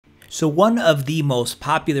So one of the most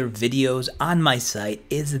popular videos on my site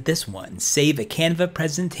is this one, Save a Canva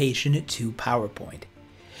Presentation to PowerPoint.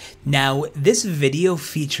 Now, this video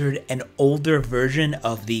featured an older version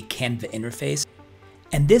of the Canva interface,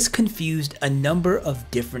 and this confused a number of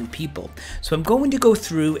different people. So I'm going to go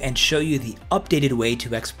through and show you the updated way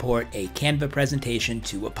to export a Canva presentation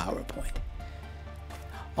to a PowerPoint.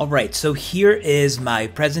 Alright, so here is my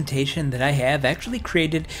presentation that I have actually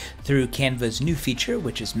created through Canva's new feature,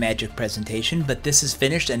 which is Magic Presentation, but this is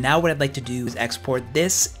finished, and now what I'd like to do is export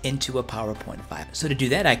this into a PowerPoint file. So to do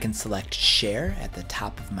that, I can select Share at the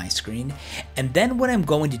top of my screen, and then what I'm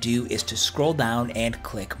going to do is to scroll down and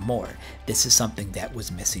click More. This is something that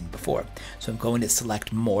was missing before. So I'm going to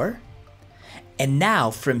select More, and now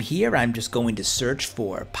from here, I'm just going to search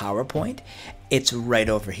for PowerPoint. It's right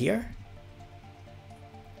over here.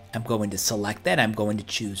 I'm going to select that. I'm going to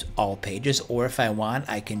choose all pages, or if I want,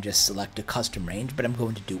 I can just select a custom range, but I'm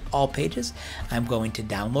going to do all pages. I'm going to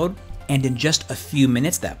download, and in just a few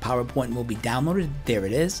minutes, that PowerPoint will be downloaded. There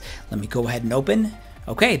it is. Let me go ahead and open.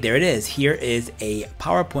 Okay, there it is. Here is a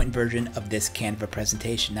PowerPoint version of this Canva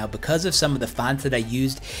presentation. Now, because of some of the fonts that I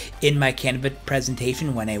used in my Canva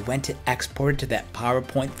presentation when I went to export to that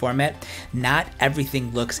PowerPoint format, not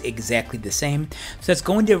everything looks exactly the same. So that's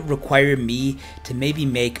going to require me to maybe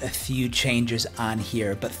make a few changes on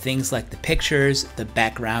here, but things like the pictures, the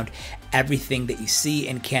background, everything that you see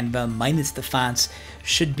in Canva minus the fonts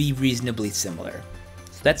should be reasonably similar.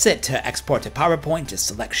 That's it. To export to PowerPoint, just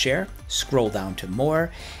select Share, scroll down to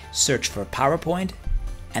More, search for PowerPoint,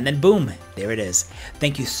 and then boom, there it is.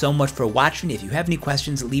 Thank you so much for watching. If you have any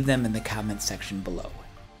questions, leave them in the comments section below.